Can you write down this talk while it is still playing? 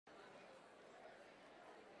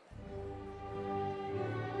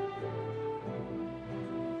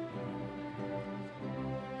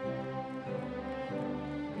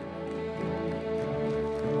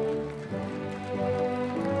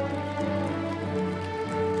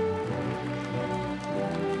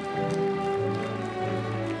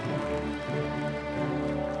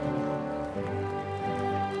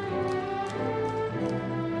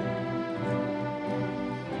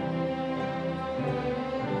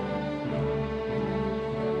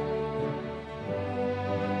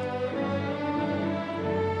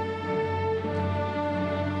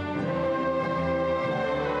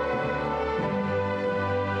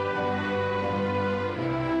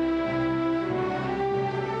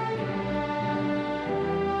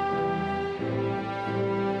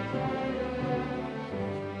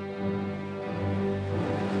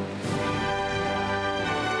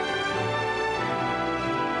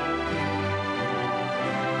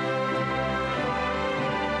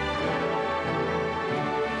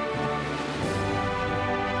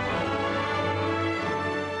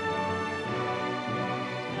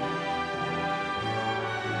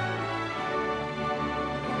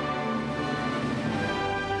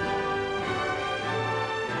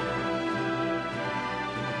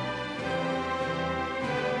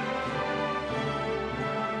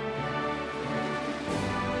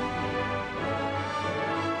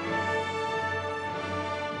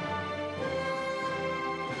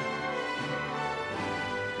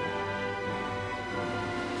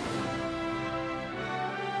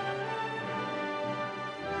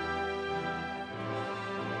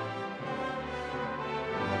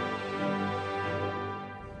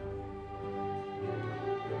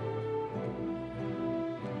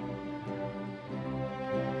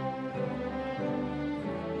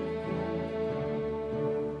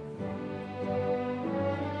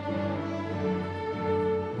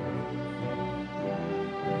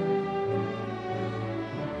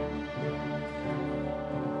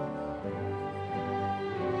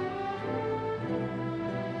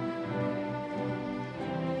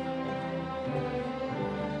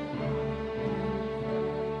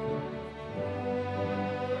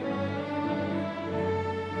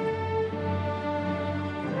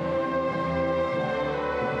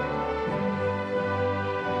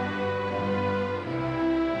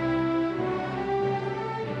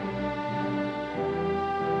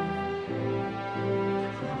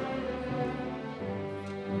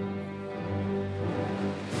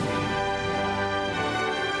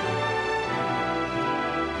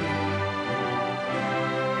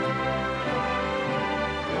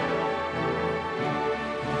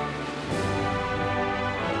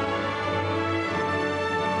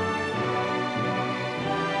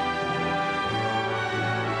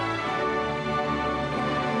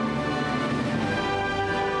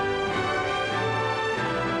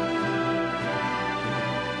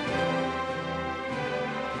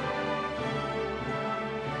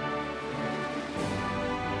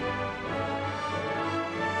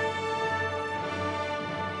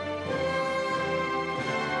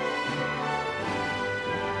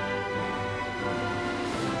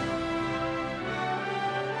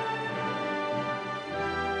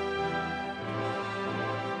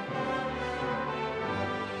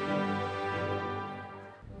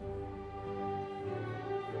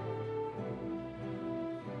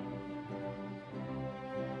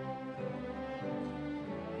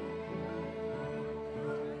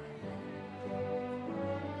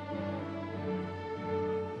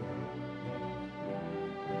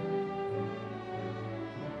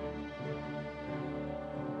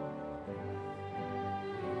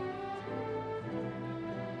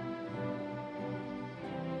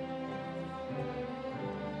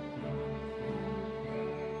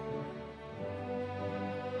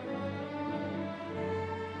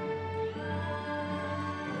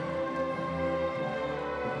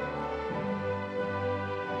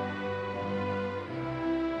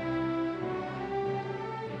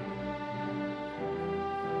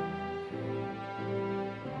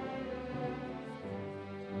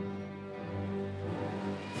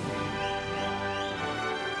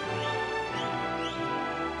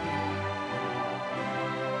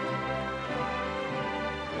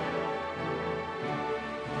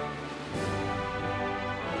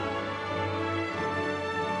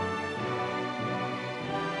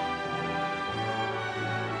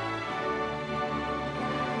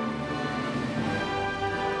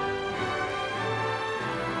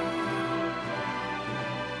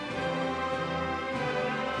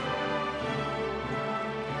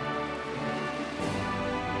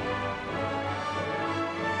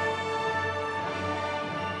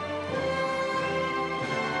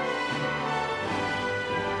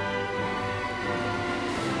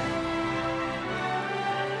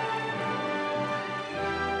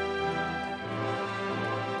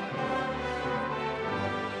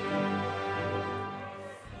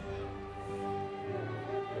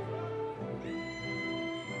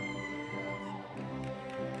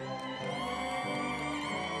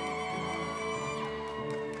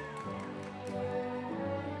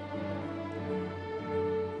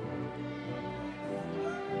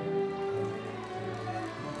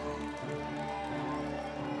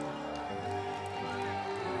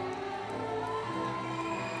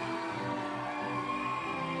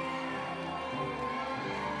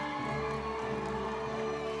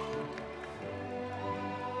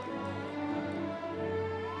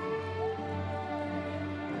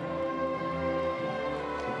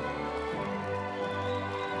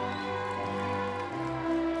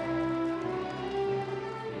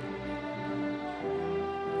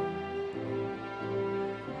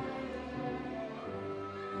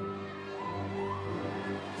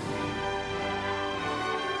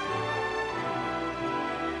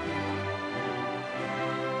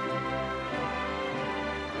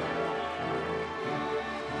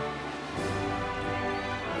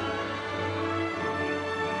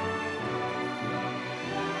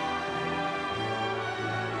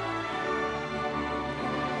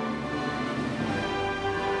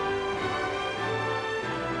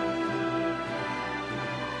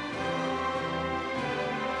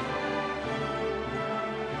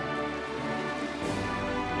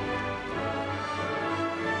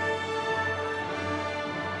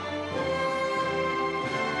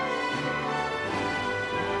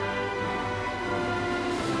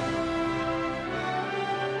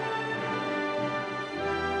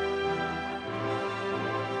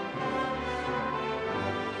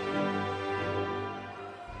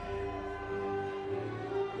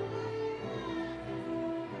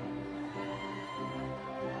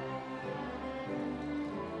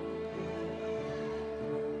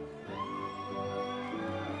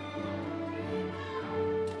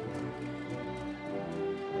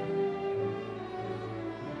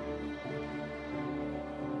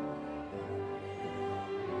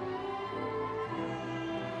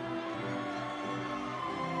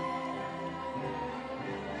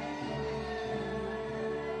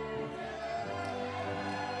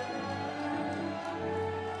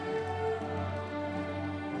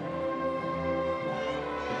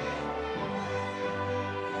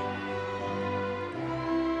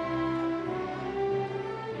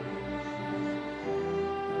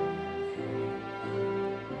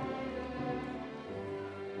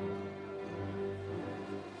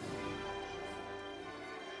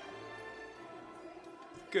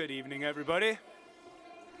Good evening, everybody.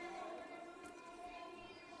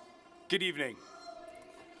 Good evening.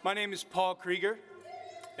 My name is Paul Krieger,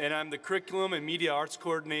 and I'm the Curriculum and Media Arts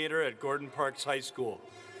Coordinator at Gordon Parks High School.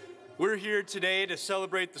 We're here today to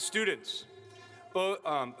celebrate the students. Both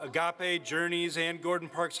AGAPE, Journeys, and Gordon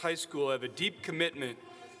Parks High School have a deep commitment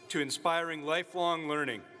to inspiring lifelong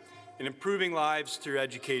learning and improving lives through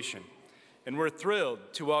education. And we're thrilled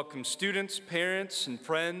to welcome students, parents, and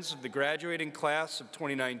friends of the graduating class of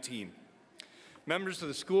 2019. Members of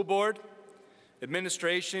the school board,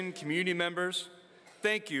 administration, community members,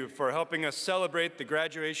 thank you for helping us celebrate the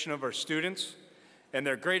graduation of our students and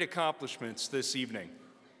their great accomplishments this evening.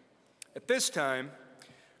 At this time,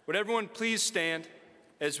 would everyone please stand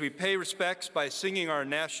as we pay respects by singing our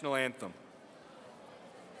national anthem.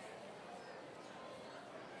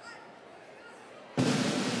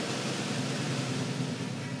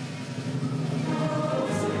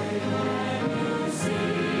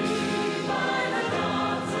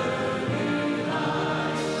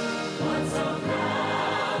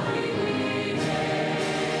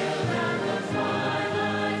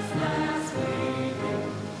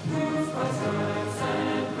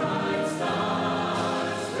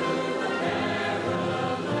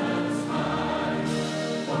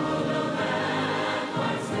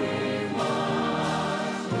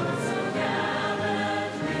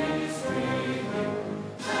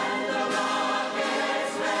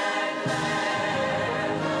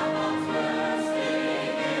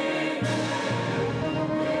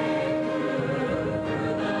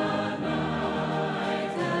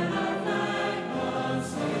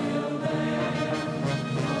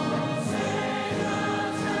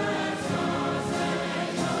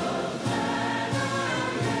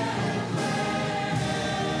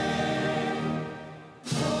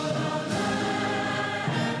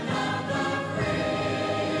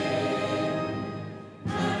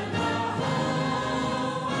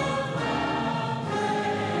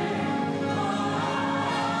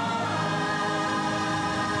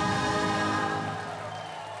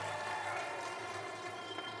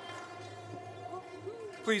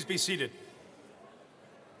 Please be seated.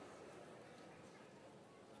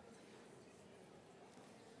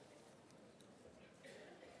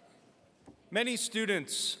 Many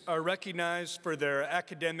students are recognized for their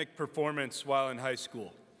academic performance while in high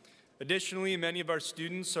school. Additionally, many of our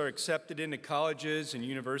students are accepted into colleges and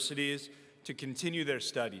universities to continue their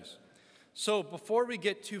studies. So before we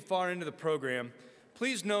get too far into the program,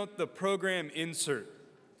 please note the program insert,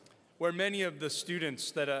 where many of the students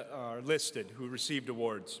that are listed who received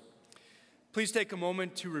awards. Please take a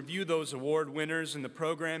moment to review those award winners in the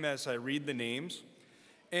program as I read the names,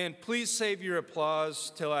 and please save your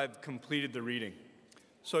applause till I've completed the reading.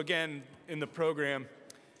 So again, in the program,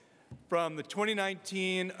 from the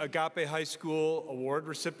 2019 AGAPE High School Award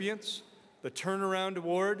recipients, the Turnaround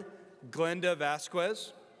Award, Glenda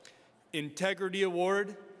Vasquez, Integrity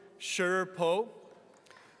Award, Sher Po,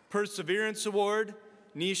 Perseverance Award,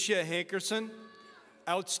 Nisha Hankerson,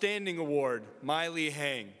 Outstanding Award, Miley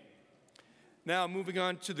Hang. Now moving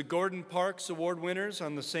on to the Gordon Parks Award winners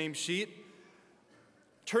on the same sheet.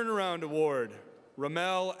 Turnaround Award,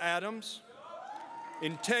 Ramel Adams.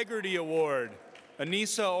 Integrity Award,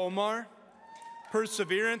 Anissa Omar.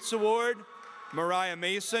 Perseverance Award, Mariah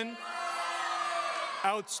Mason.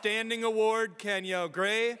 Outstanding Award, Kenya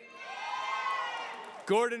Gray.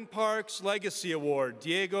 Gordon Parks Legacy Award,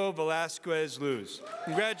 Diego Velasquez Luz.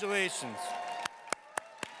 Congratulations.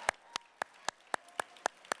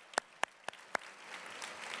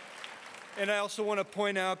 And I also want to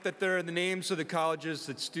point out that there are the names of the colleges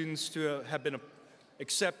that students have been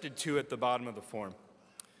accepted to at the bottom of the form.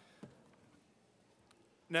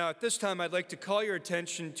 Now, at this time, I'd like to call your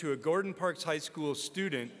attention to a Gordon Parks High School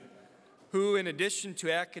student who, in addition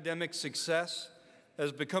to academic success,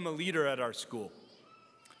 has become a leader at our school.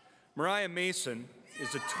 Mariah Mason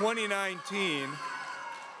is a 2019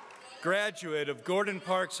 graduate of Gordon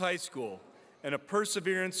Parks High School and a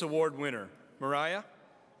Perseverance Award winner. Mariah?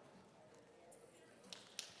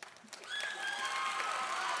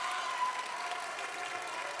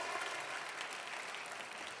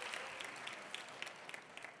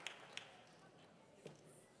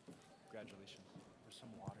 Congratulations. There's some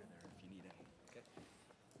water there if you need any. Okay.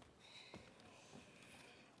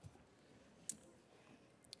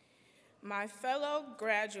 My fellow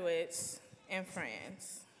graduates and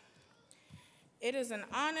friends, it is an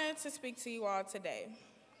honor to speak to you all today.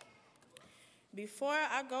 Before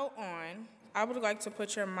I go on, I would like to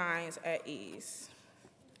put your minds at ease.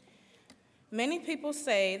 Many people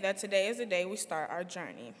say that today is the day we start our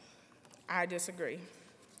journey. I disagree.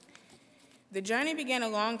 The journey began a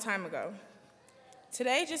long time ago.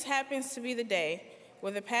 Today just happens to be the day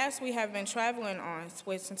where the paths we have been traveling on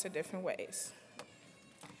switch into different ways.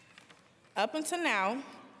 Up until now,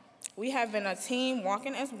 we have been a team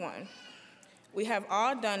walking as one. We have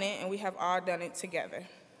all done it, and we have all done it together.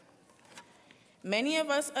 Many of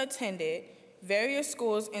us attended various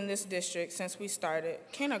schools in this district since we started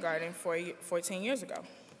kindergarten 14 years ago.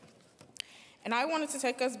 And I wanted to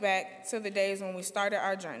take us back to the days when we started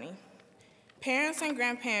our journey. Parents and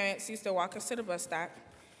grandparents used to walk us to the bus stop,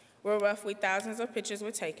 where roughly thousands of pictures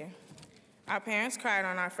were taken. Our parents cried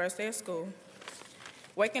on our first day of school,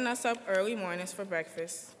 waking us up early mornings for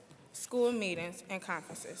breakfast, school meetings, and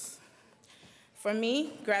conferences. For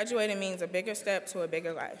me, graduating means a bigger step to a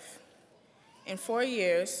bigger life. In 4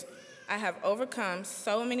 years, I have overcome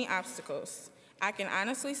so many obstacles. I can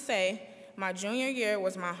honestly say my junior year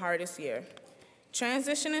was my hardest year.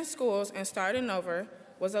 Transitioning schools and starting over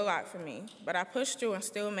was a lot for me, but I pushed through and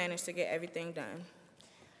still managed to get everything done.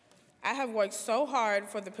 I have worked so hard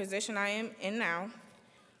for the position I am in now.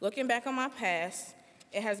 Looking back on my past,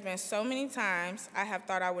 it has been so many times I have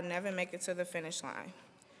thought I would never make it to the finish line.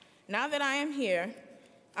 Now that I am here,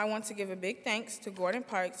 I want to give a big thanks to Gordon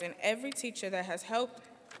Parks and every teacher that has helped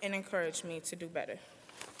and encouraged me to do better.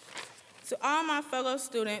 To all my fellow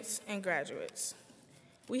students and graduates,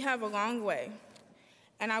 we have a long way,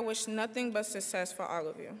 and I wish nothing but success for all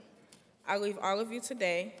of you. I leave all of you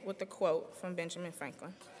today with a quote from Benjamin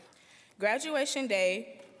Franklin. Graduation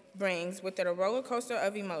day brings with it a roller coaster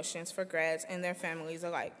of emotions for grads and their families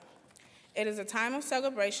alike. It is a time of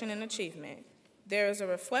celebration and achievement. There is a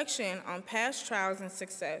reflection on past trials and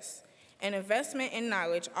success. An investment in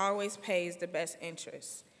knowledge always pays the best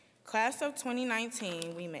interest. Class of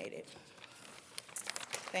 2019, we made it.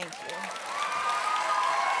 Thank you.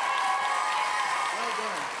 Well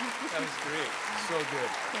done. That was great. So good.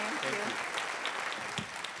 Thank you.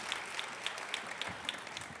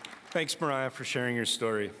 Thanks, Mariah, for sharing your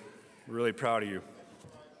story. We're really proud of you.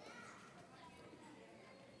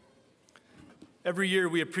 Every year,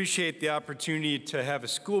 we appreciate the opportunity to have a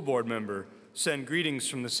school board member send greetings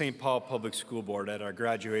from the St. Paul Public School Board at our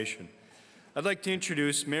graduation. I'd like to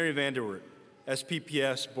introduce Mary Vanderwert,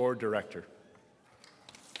 SPPS Board Director.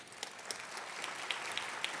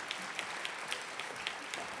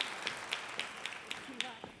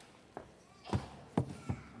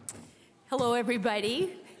 Hello,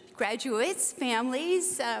 everybody. Graduates,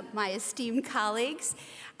 families, my esteemed colleagues.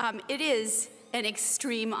 It is an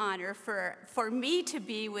extreme honor for me to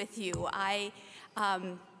be with you. I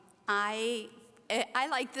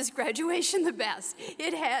like this graduation the best.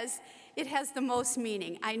 It has the most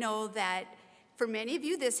meaning. I know that for many of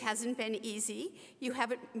you, this hasn't been easy. You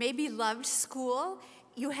haven't maybe loved school.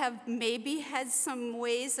 You have maybe had some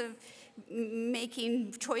ways of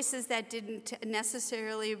making choices that didn't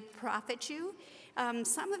necessarily profit you.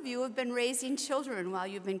 Some of you have been raising children while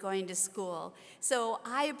you've been going to school. So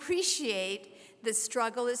I appreciate the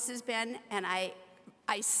struggle this has been, and I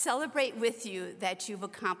celebrate with you that you've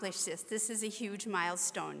accomplished this. This is a huge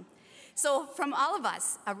milestone. So from all of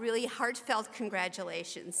us, a really heartfelt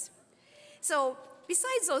congratulations. So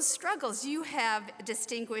besides those struggles, you have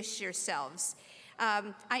distinguished yourselves.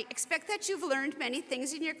 I expect that you've learned many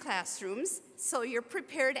things in your classrooms, so you're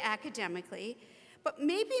prepared academically. But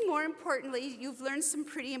maybe more importantly, you've learned some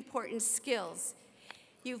pretty important skills.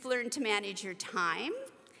 You've learned to manage your time.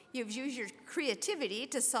 You've used your creativity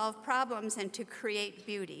to solve problems and to create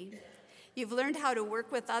beauty. You've learned how to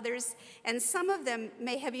work with others, and some of them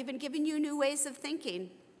may have even given you new ways of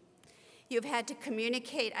thinking. You've had to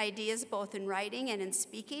communicate ideas both in writing and in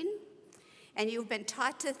speaking, and you've been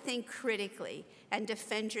taught to think critically and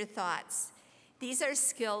defend your thoughts. These are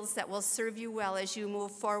skills that will serve you well as you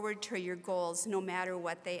move forward to your goals, no matter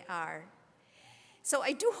what they are. So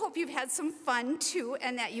I do hope you've had some fun, too,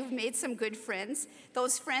 and that you've made some good friends.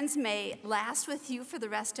 Those friends may last with you for the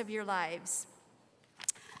rest of your lives.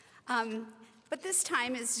 But this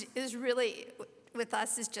time is really, with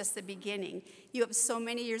us, is just the beginning. You have so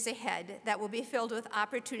many years ahead that will be filled with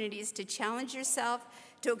opportunities to challenge yourself,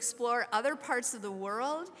 to explore other parts of the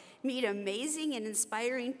world, meet amazing and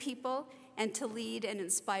inspiring people, and to lead and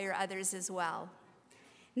inspire others as well.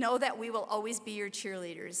 Know that we will always be your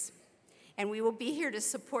cheerleaders, and we will be here to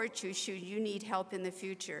support you should you need help in the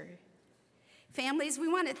future. Families, we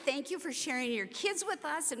want to thank you for sharing your kids with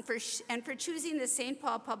us and for choosing the St.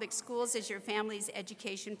 Paul Public Schools as your family's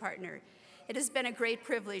education partner. It has been a great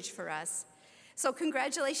privilege for us. So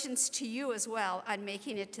congratulations to you as well on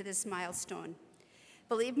making it to this milestone.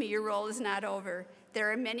 Believe me, your role is not over.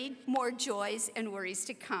 There are many more joys and worries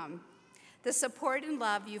to come. The support and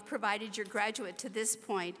love you've provided your graduate to this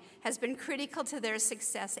point has been critical to their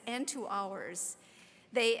success and to ours.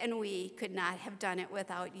 They and we could not have done it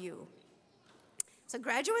without you. So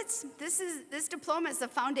graduates, this diploma is the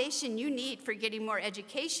foundation you need for getting more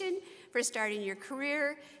education, for starting your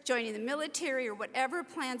career, joining the military, or whatever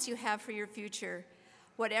plans you have for your future.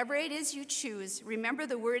 Whatever it is you choose, remember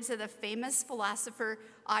the words of the famous philosopher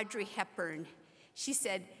Audrey Hepburn. She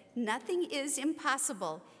said, "Nothing is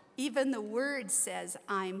impossible. Even the word says,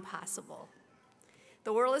 I'm possible."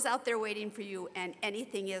 The world is out there waiting for you, and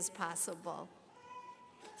anything is possible.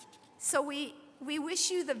 So we wish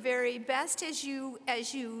you the very best as you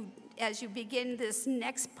begin this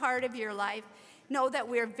next part of your life. Know that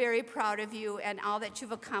we're very proud of you and all that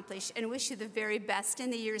you've accomplished, and wish you the very best in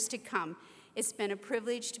the years to come. It's been a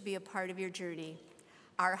privilege to be a part of your journey.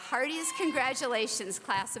 Our heartiest congratulations,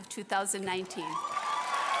 class of 2019.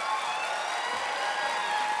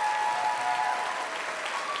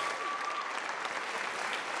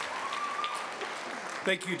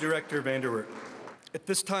 Thank you, Director Vanderwerk. At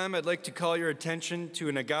this time, I'd like to call your attention to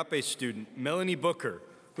an AGAPE student, Melanie Booker,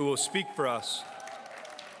 who will speak for us.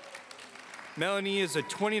 Melanie is a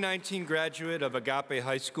 2019 graduate of AGAPE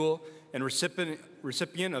High School and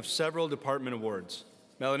recipient of several department awards.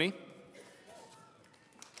 Melanie?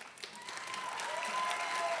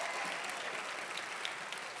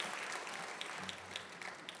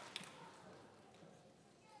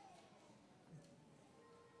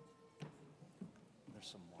 There's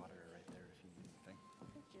some water right there if you need anything.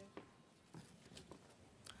 Thank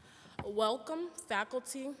you. Welcome,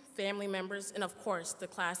 faculty, family members, and of course, the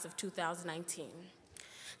class of 2019,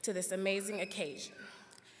 to this amazing occasion.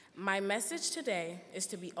 My message today is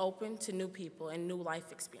to be open to new people and new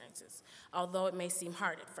life experiences, although it may seem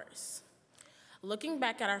hard at first. Looking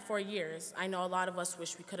back at our 4 years, I know a lot of us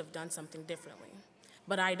wish we could have done something differently,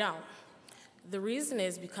 but I don't. The reason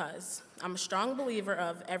is because I'm a strong believer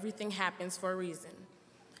of everything happens for a reason.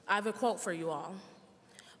 I have a quote for you all.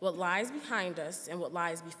 What lies behind us and what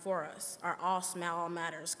lies before us are all small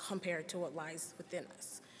matters compared to what lies within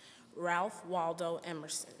us. Ralph Waldo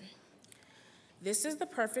Emerson. This is the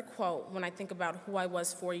perfect quote when I think about who I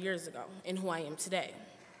was 4 years ago and who I am today.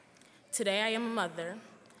 Today I am a mother.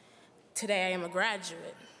 Today I am a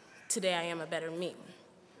graduate. Today I am a better me.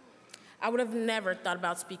 I would have never thought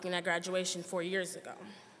about speaking at graduation 4 years ago.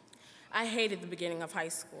 I hated the beginning of high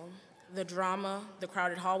school. The drama, the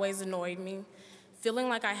crowded hallways annoyed me, feeling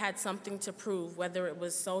like I had something to prove, whether it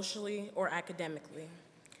was socially or academically.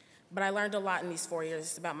 But I learned a lot in these 4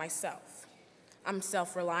 years about myself. I'm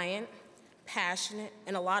self-reliant, passionate,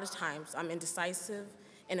 and a lot of times I'm indecisive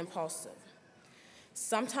and impulsive.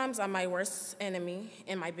 Sometimes I'm my worst enemy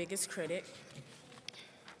and my biggest critic.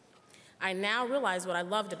 I now realize what I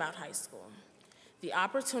loved about high school, the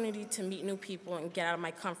opportunity to meet new people and get out of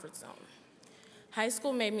my comfort zone. High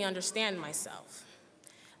school made me understand myself.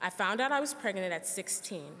 I found out I was pregnant at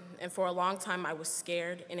 16, and for a long time I was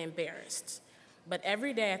scared and embarrassed. But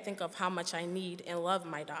every day I think of how much I need and love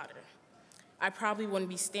my daughter. I probably wouldn't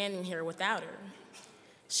be standing here without her.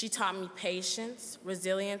 She taught me patience,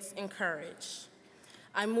 resilience, and courage.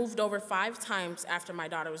 I moved over 5 times after my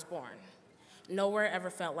daughter was born. Nowhere ever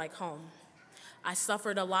felt like home. I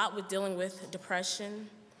suffered a lot with dealing with depression,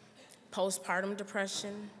 postpartum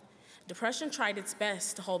depression. Depression tried its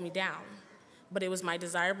best to hold me down, but it was my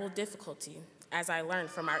desirable difficulty, as I learned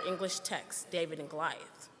from our English text, David and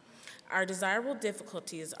Goliath. Our desirable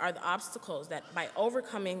difficulties are the obstacles that, by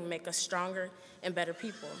overcoming, make us stronger and better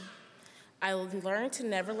people. I learned to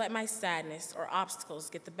never let my sadness or obstacles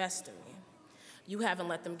get the best of me. You haven't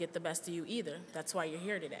let them get the best of you either. That's why you're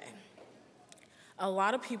here today. A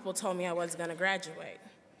lot of people told me I wasn't going to graduate,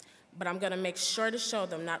 but I'm going to make sure to show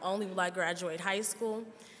them not only will I graduate high school,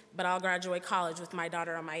 but I'll graduate college with my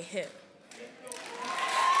daughter on my hip.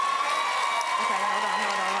 Okay, hold on.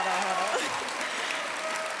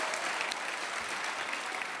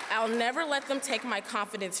 I'll never let them take my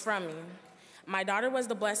confidence from me. My daughter was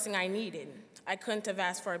the blessing I needed. I couldn't have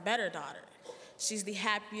asked for a better daughter. She's the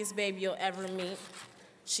happiest baby you'll ever meet.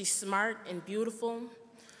 She's smart and beautiful.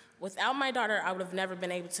 Without my daughter, I would have never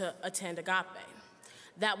been able to attend AGAPE.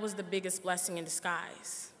 That was the biggest blessing in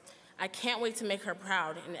disguise. I can't wait to make her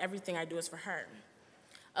proud, and everything I do is for her.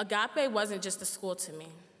 AGAPE wasn't just a school to me.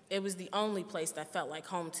 It was the only place that felt like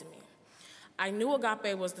home to me. I knew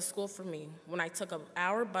AGAPE was the school for me when I took an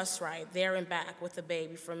hour bus ride there and back with a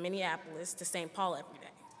baby from Minneapolis to St. Paul every day.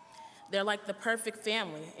 They're like the perfect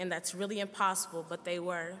family, and that's really impossible, but they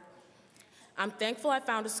were. I'm thankful I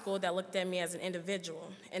found a school that looked at me as an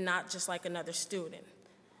individual and not just like another student.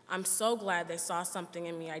 I'm so glad they saw something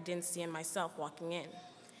in me I didn't see in myself walking in.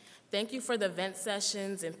 Thank you for the event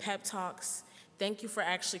sessions and pep talks. Thank you for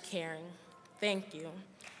actually caring. Thank you.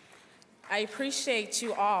 I appreciate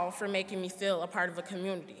you all for making me feel a part of a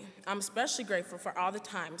community. I'm especially grateful for all the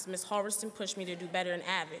times Ms. Halverson pushed me to do better in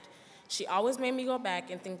AVID. She always made me go back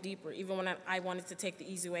and think deeper, even when I wanted to take the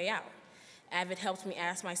easy way out. AVID helped me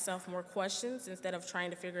ask myself more questions instead of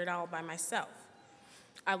trying to figure it out by myself.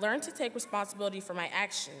 I learned to take responsibility for my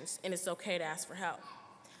actions, and it's okay to ask for help.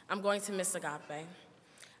 I'm going to miss AGAPE.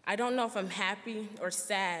 I don't know if I'm happy or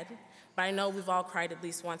sad, but I know we've all cried at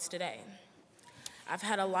least once today. I've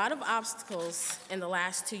had a lot of obstacles in the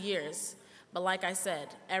last 2 years, but like I said,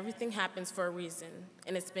 everything happens for a reason,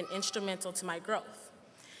 and it's been instrumental to my growth.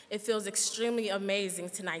 It feels extremely amazing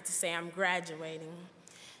tonight to say I'm graduating.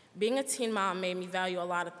 Being a teen mom made me value a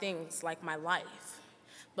lot of things, like my life,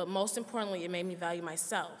 but most importantly, it made me value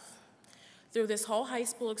myself. Through this whole high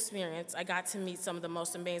school experience, I got to meet some of the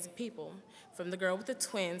most amazing people, from the girl with the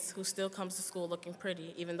twins who still comes to school looking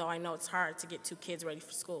pretty, even though I know it's hard to get 2 kids ready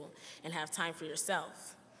for school and have time for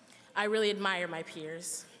yourself. I really admire my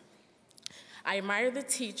peers. I admire the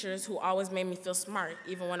teachers who always made me feel smart,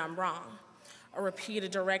 even when I'm wrong, or repeat a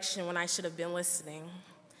direction when I should have been listening.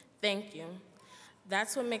 Thank you.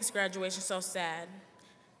 That's what makes graduation so sad,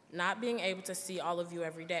 not being able to see all of you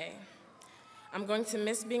every day. I'm going to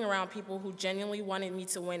miss being around people who genuinely wanted me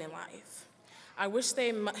to win in life. I wish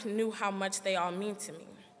they knew how much they all mean to me.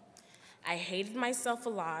 I hated myself a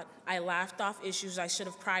lot. I laughed off issues I should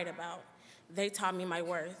have cried about. They taught me my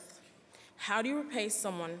worth. How do you repay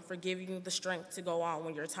someone for giving you the strength to go on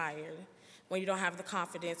when you're tired, when you don't have the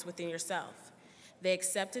confidence within yourself? They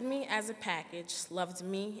accepted me as a package, loved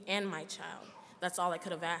me and my child. That's all I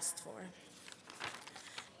could have asked for.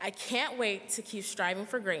 I can't wait to keep striving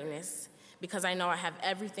for greatness because I know I have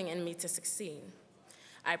everything in me to succeed.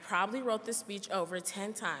 I probably wrote this speech over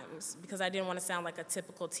 10 times because I didn't want to sound like a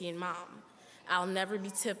typical teen mom. I'll never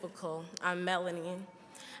be typical. I'm Melanie.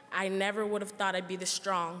 I never would have thought I'd be this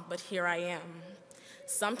strong, but here I am.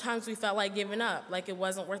 Sometimes we felt like giving up, like it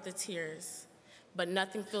wasn't worth the tears, but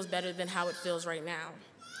nothing feels better than how it feels right now.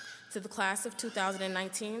 To the class of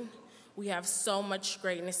 2019, we have so much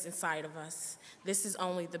greatness inside of us. This is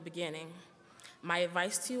only the beginning. My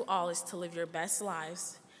advice to you all is to live your best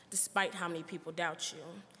lives, despite how many people doubt you,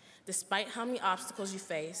 despite how many obstacles you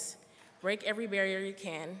face. Break every barrier you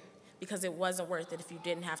can, because it wasn't worth it if you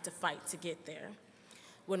didn't have to fight to get there.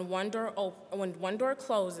 When one door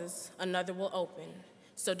closes, another will open,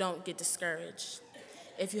 so don't get discouraged.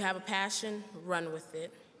 If you have a passion, run with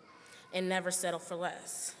it, and never settle for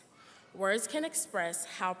less. Words can express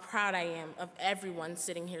how proud I am of everyone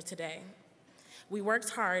sitting here today. We worked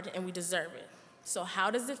hard and we deserve it. So how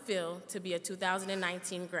does it feel to be a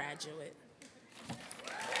 2019 graduate?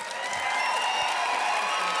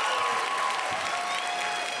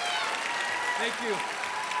 Thank you.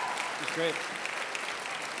 That's great.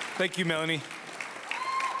 Thank you, Melanie.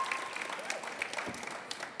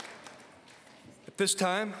 At this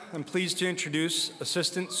time, I'm pleased to introduce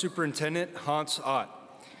Assistant Superintendent Hans Ott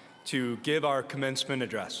to give our commencement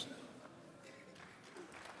address.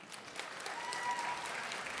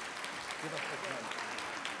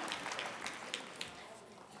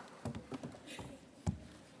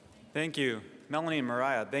 Thank you. Melanie and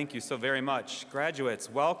Mariah, thank you so very much. Graduates,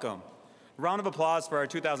 welcome. A round of applause for our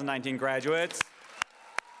 2019 graduates.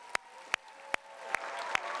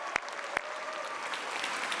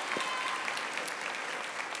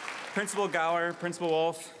 Principal Gower, Principal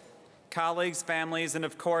Wolf, colleagues, families, and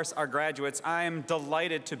of course our graduates, I am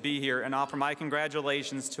delighted to be here and offer my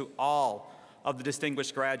congratulations to all of the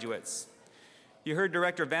distinguished graduates. You heard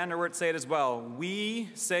Director Vanderwert say it as well. We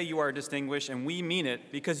say you are distinguished, and we mean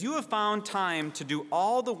it, because you have found time to do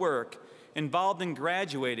all the work involved in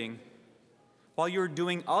graduating while you're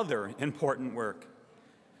doing other important work.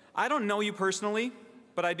 I don't know you personally,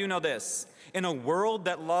 but I do know this. In a world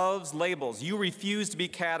that loves labels, you refuse to be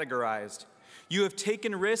categorized. You have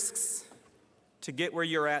taken risks to get where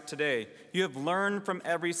you're at today. You have learned from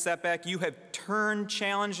every setback. You have turned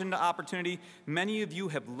challenge into opportunity. Many of you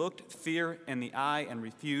have looked fear in the eye and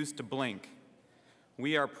refused to blink.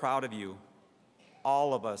 We are proud of you.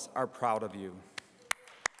 All of us are proud of you.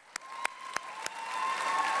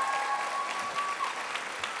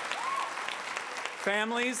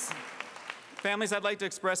 Families, I'd like to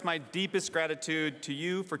express my deepest gratitude to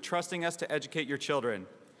you for trusting us to educate your children.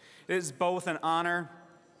 It is both an honor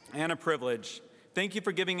and a privilege. Thank you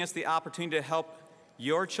for giving us the opportunity to help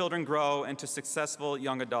your children grow into successful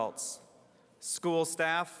young adults. School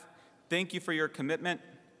staff, thank you for your commitment,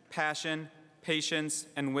 passion, patience,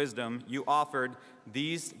 and wisdom you offered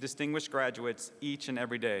these distinguished graduates each and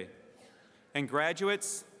every day. And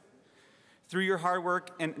graduates, Through your hard work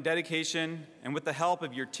and dedication, and with the help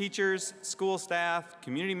of your teachers, school staff,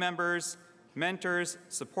 community members, mentors,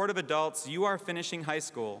 supportive adults, you are finishing high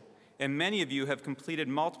school, and many of you have completed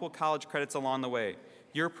multiple college credits along the way.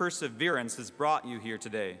 Your perseverance has brought you here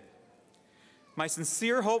today. My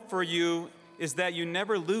sincere hope for you is that you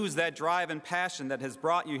never lose that drive and passion that has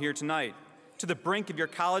brought you here tonight, to the brink of your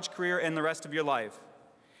college career and the rest of your life.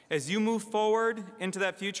 As you move forward into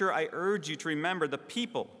that future, I urge you to remember the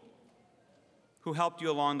people who helped you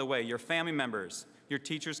along the way, your family members, your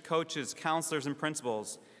teachers, coaches, counselors, and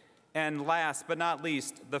principals, and last but not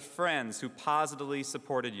least, the friends who positively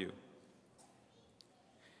supported you.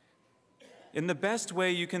 In the best way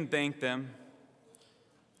you can thank them,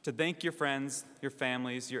 to thank your friends, your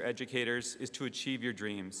families, your educators, is to achieve your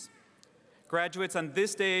dreams. Graduates, on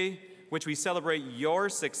this day, which we celebrate your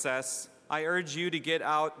success, I urge you to get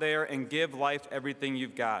out there and give life everything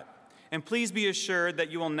you've got. And please be assured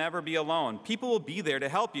that you will never be alone. People will be there to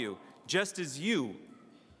help you, just as you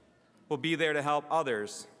will be there to help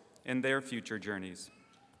others in their future journeys.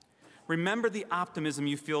 Remember the optimism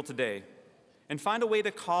you feel today, and find a way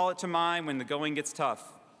to call it to mind when the going gets tough.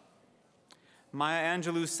 Maya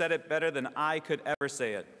Angelou said it better than I could ever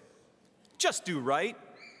say it. Just do right.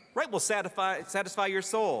 Right will satisfy your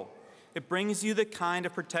soul. It brings you the kind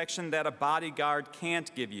of protection that a bodyguard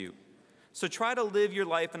can't give you. So try to live your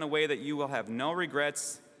life in a way that you will have no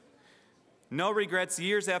regrets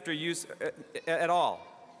years after use at all.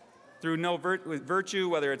 Through no virtue,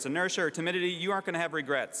 whether it's inertia or timidity, you aren't going to have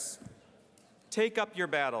regrets. Take up your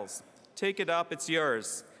battles. Take it up, it's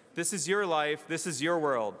yours. This is your life, this is your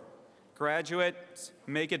world. Graduates,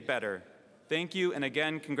 make it better. Thank you, and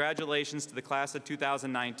again, congratulations to the class of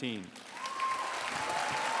 2019.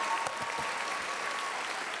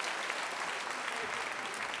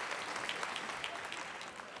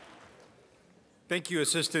 Thank you,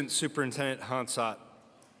 Assistant Superintendent Hansot.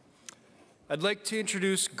 I'd like to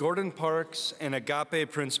introduce Gordon Parks and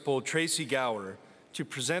AGAPE Principal Tracy Gower to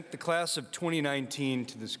present the class of 2019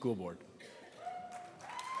 to the school board.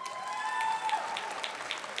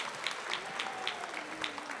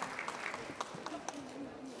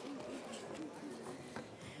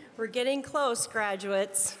 We're getting close,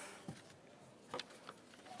 graduates.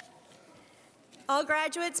 All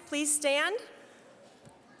graduates, please stand.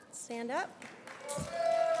 Stand up.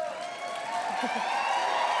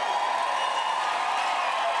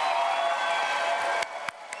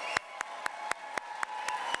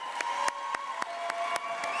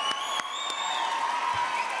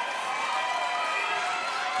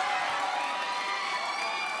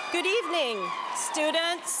 Good evening,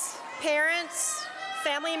 students, parents,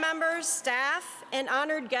 family members, staff, and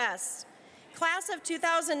honored guests. Class of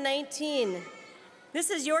 2019,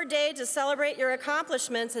 this is your day to celebrate your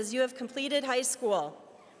accomplishments as you have completed high school.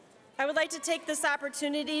 I would like to take this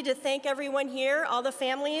opportunity to thank everyone here, all the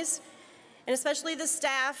families, and especially the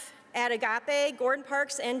staff at AGAPE, Gordon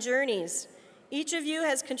Parks, and Journeys. Each of you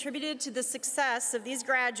has contributed to the success of these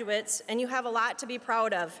graduates, and you have a lot to be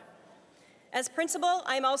proud of. As principal,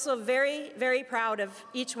 I'm also very, very proud of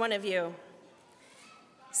each one of you.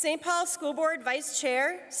 St. Paul School Board Vice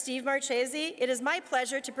Chair, Steve Marchese, it is my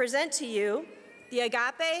pleasure to present to you the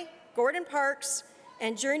AGAPE, Gordon Parks,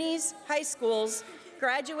 and Journeys High Schools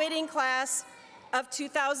graduating class of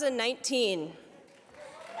 2019.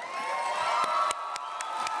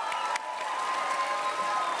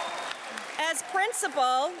 As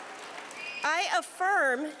principal, I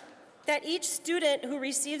affirm that each student who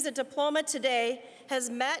receives a diploma today has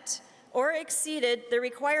met or exceeded the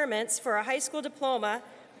requirements for a high school diploma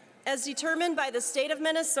as determined by the State of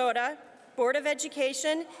Minnesota Board of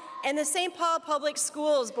Education and the St. Paul Public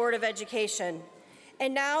Schools Board of Education.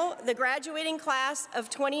 And now, the graduating class of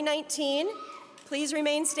 2019, please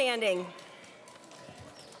remain standing.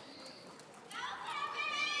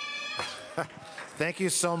 Thank you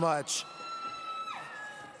so much.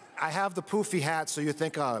 I have the poofy hat, so you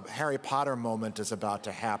think a Harry Potter moment is about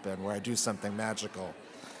to happen where I do something magical.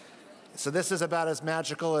 So this is about as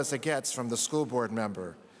magical as it gets from the school board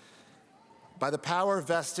member. By the power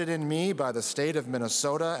vested in me by the state of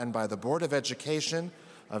Minnesota and by the Board of Education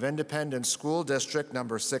of Independent School District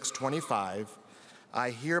number 625,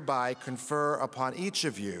 I hereby confer upon each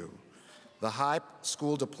of you the high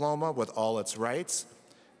school diploma with all its rights,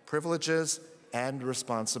 privileges, and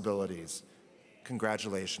responsibilities.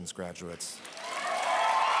 Congratulations, graduates.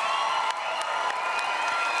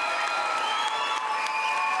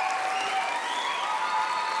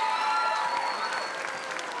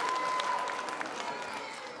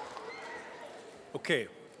 Okay,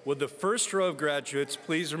 will the first row of graduates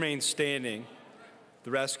please remain standing?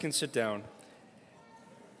 The rest can sit down.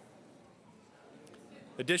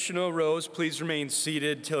 Additional rows, please remain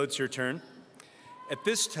seated till it's your turn. At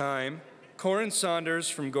this time, Corin Saunders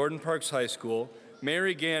from Gordon Parks High School,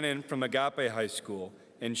 Mary Gannon from AGAPE High School,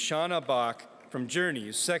 and Shauna Bach from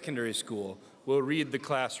Journeys Secondary School will read the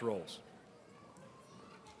class rolls.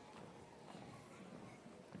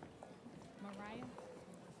 Mariah,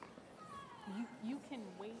 you can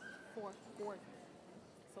wait for Gordon,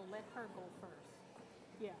 so let her go first.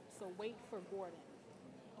 Yeah, so wait for Gordon,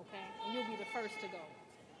 okay? And you'll be the first to go.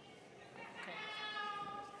 Okay.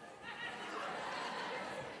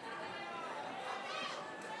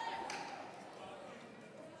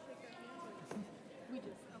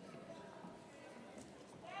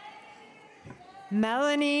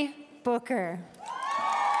 Melanie Booker.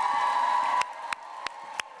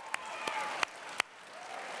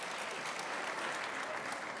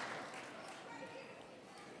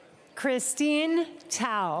 Christine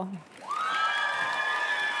Tao.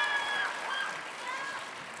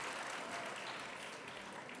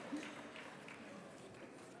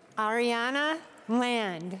 Ariana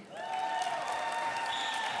Land.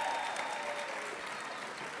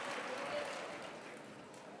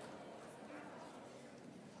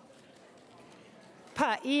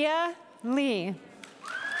 Paia Lee.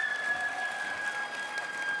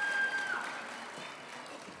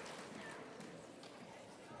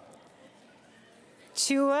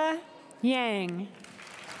 Chua Yang.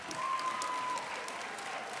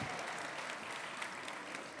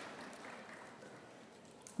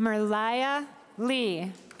 Merlia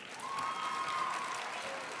Lee.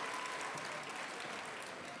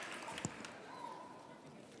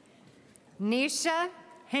 Nisha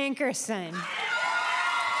Hankerson.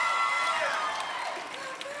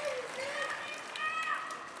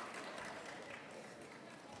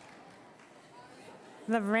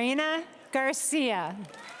 Lorena Garcia.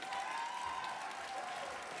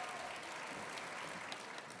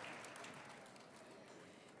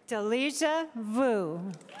 Delija Vu.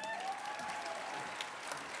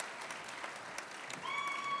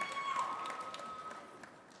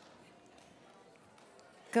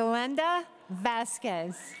 Galenda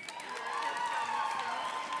Vasquez.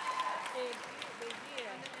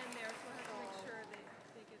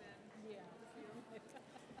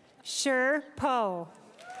 Sher Po.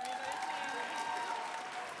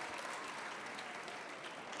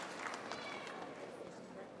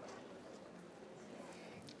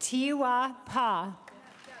 Tiwa Pa.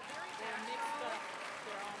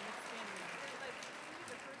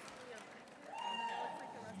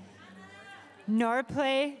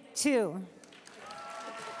 Norplay 2.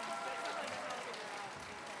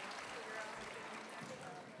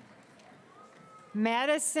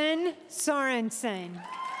 Madison Sorensen.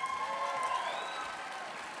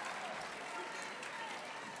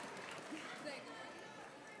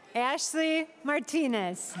 Ashley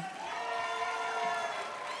Martinez.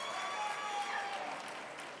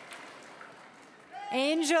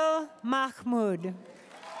 Angel Mahmoud.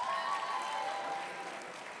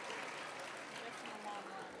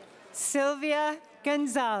 Sylvia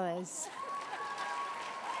Gonzalez.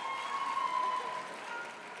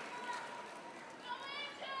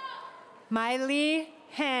 Miley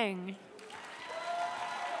Hang.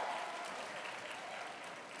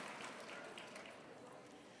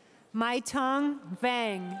 Maitong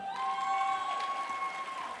Vang.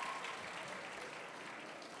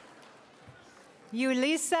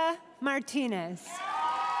 Yulisa Martinez.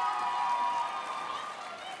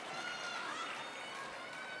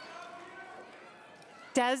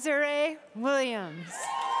 Desiree Williams.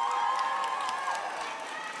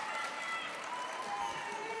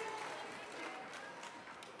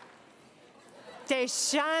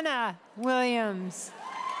 Deshauna Williams.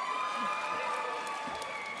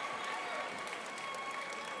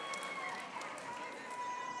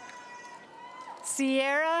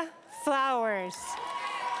 Sierra Flowers.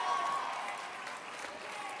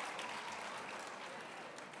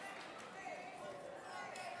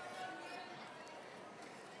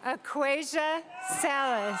 Aquasia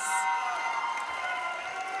Salas.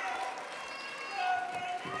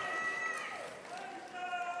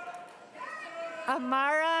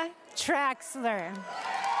 Amara Traxler.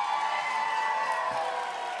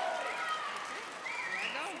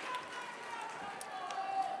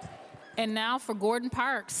 And now for Gordon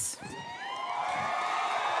Parks.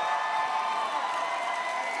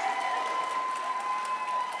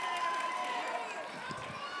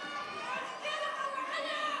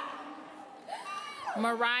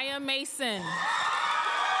 Mariah Mason.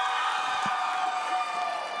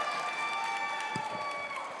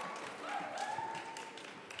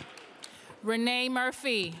 Renee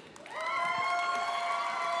Murphy.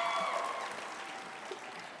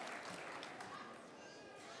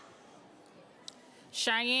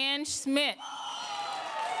 Cheyenne Smith.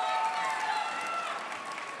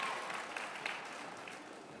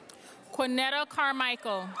 Quinetta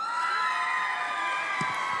Carmichael.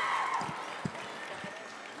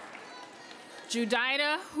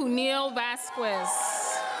 Judida Hunil Vasquez.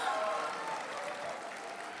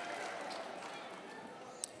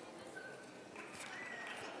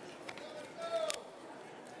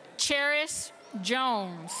 Cherish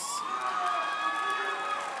Jones.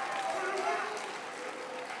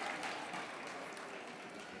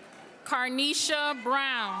 Carnisha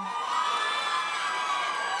Brown.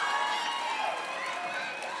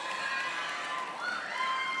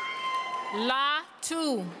 La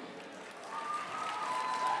Tu.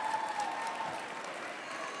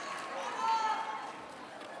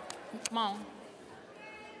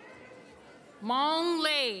 Mong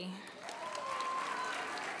Lei.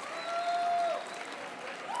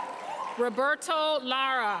 Roberto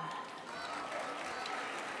Lara.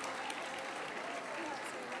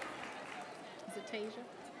 Is it Tasia?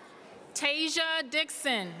 Tasia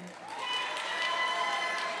Dixon.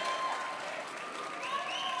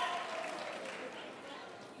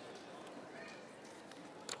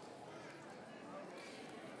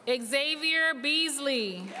 Xavier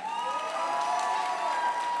Beasley.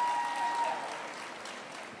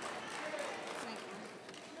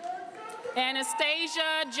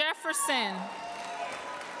 Anastasia Jefferson.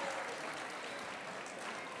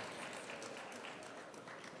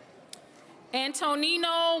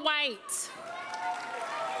 Antonino White.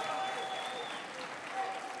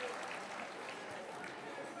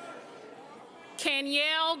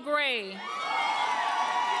 Kanielle Gray.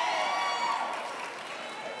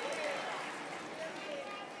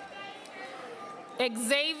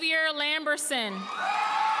 Xavier Lamberson.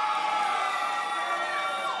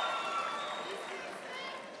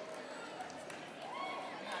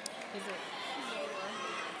 Is it?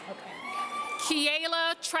 Okay.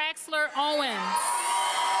 Kiela Traxler Owens.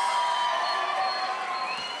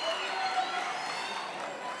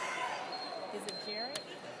 Is it Jarek?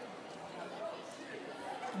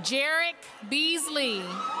 Jarek Beasley.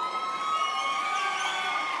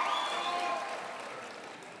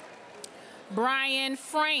 Brian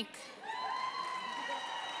Frank.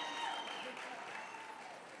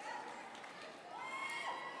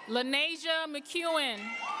 Lanasia McEwen.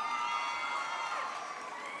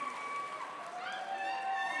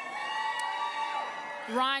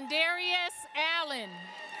 Rondarius Allen.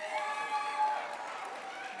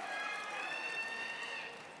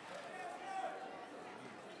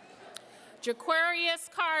 Jaquarius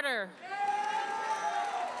Carter.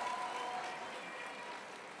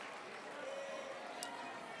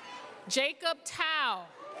 Jacob Tao.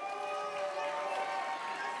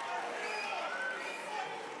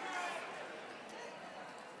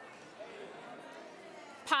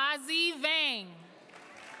 Pazi Vang.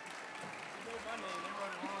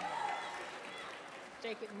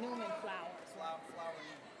 Jacob Newman Flowers.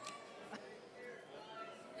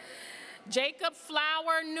 Jacob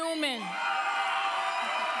Flower Newman.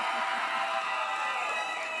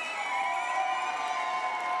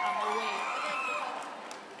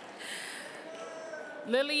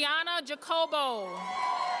 Liliana Jacobo.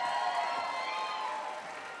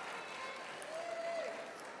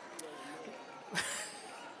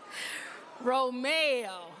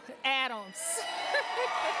 Romeo Adams.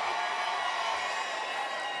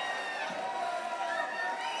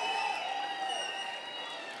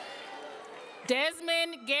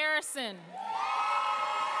 Desmond Garrison.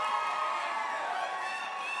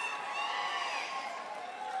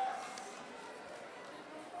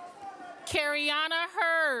 Cariana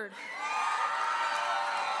Hurd.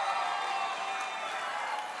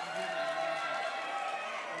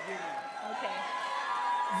 Okay.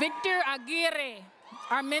 Victor Aguirre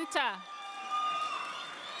Armenta.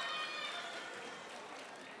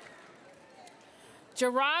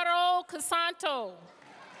 Gerardo Casanto.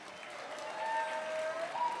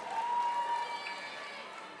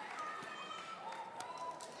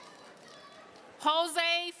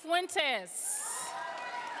 Jose Fuentes.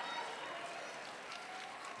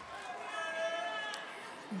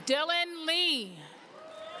 Dylan Lee.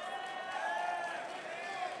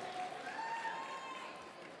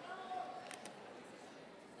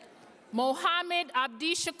 Mohammed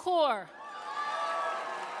Abdi Shakur.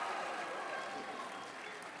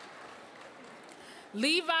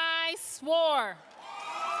 Levi Swore.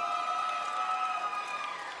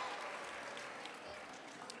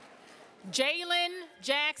 Jalen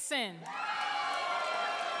Jackson.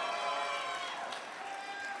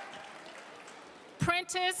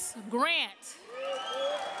 Prentice Grant.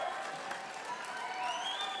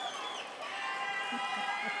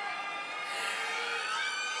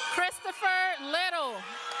 Christopher Little.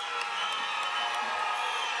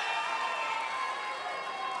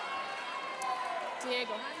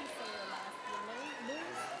 Diego, how do you say your last name?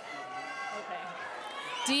 Luz? Okay.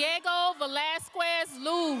 Diego Velasquez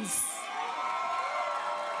Luz.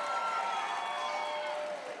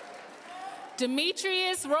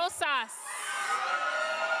 Demetrius Rosas.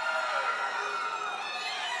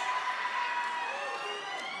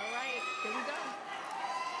 All right, here we go.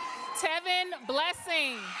 Tevin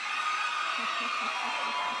Blessing.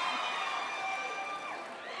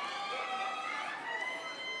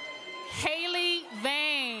 Haley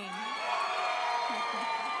Vane.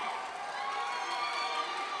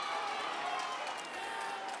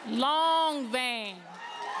 Long Vane.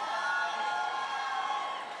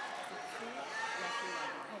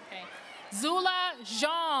 Okay. Zula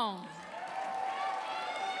Zhang.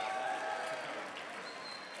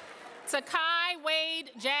 Takai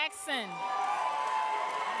Wade Jackson.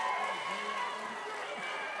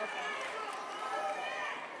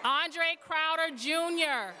 Andre Crowder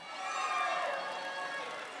Jr.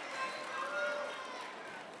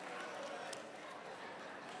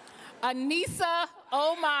 Anissa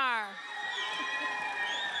Omar.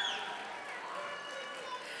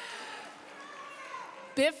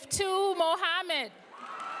 Biftu Mohammed.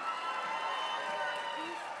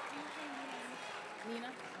 Nina?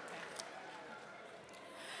 Okay.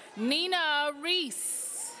 Nina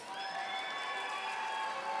Reese.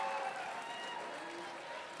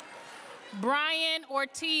 Brian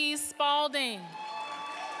Ortiz Spalding.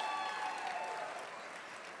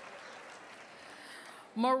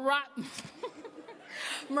 Maria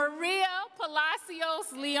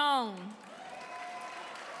Palacios Leon.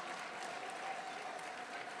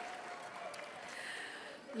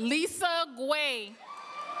 Lisa Guay.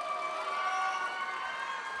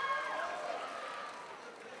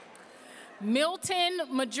 Milton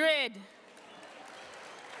Madrid.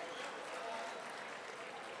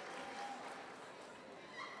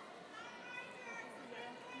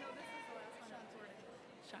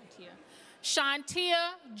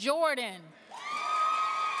 Shantia Jordan.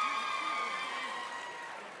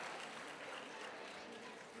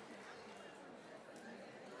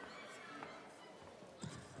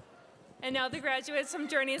 And now the graduates from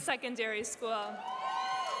Journey Secondary School.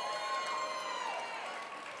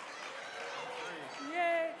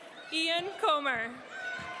 Yay! Ian Comer.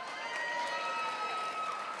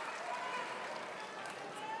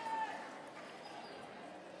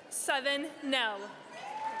 Seven Nell.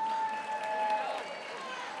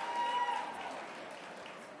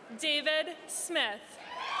 David Smith.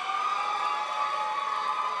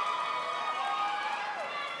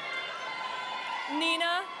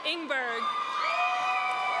 Nina Ingberg.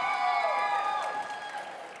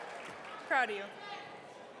 Proud of you.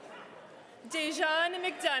 Dejan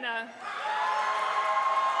McDonough.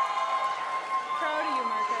 Proud of you,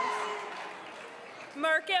 Marcus.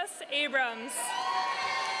 Marcus Abrams.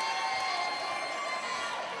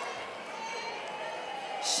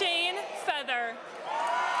 Shane Feather.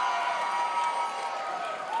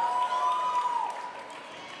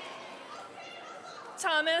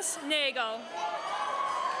 Thomas Nagel.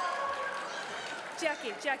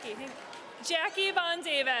 Jackie Von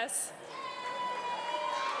Davis.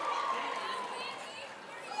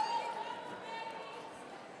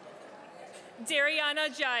 Dariana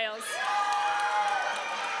Giles.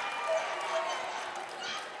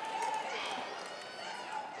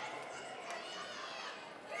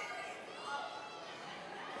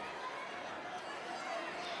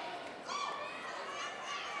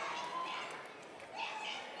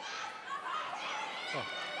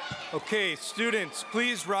 Okay, students,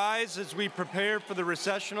 please rise as we prepare for the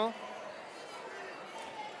recessional.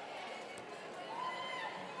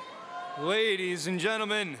 Ladies and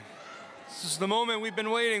gentlemen, this is the moment we've been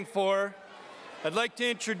waiting for. I'd like to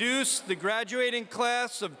introduce the graduating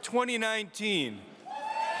class of 2019.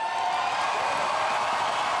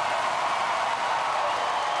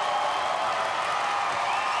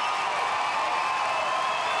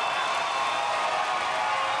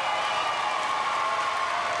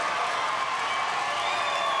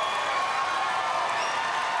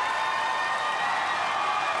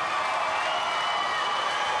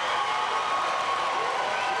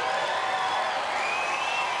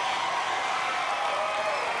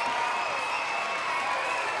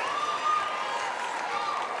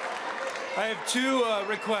 I have two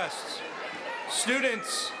requests.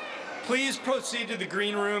 Students, please proceed to the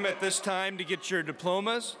green room at this time to get your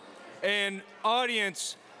diplomas. And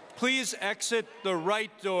audience, please exit the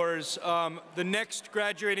right doors. The next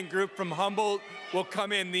graduating group from Humboldt will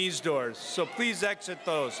come in these doors. So please exit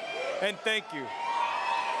those. And thank you.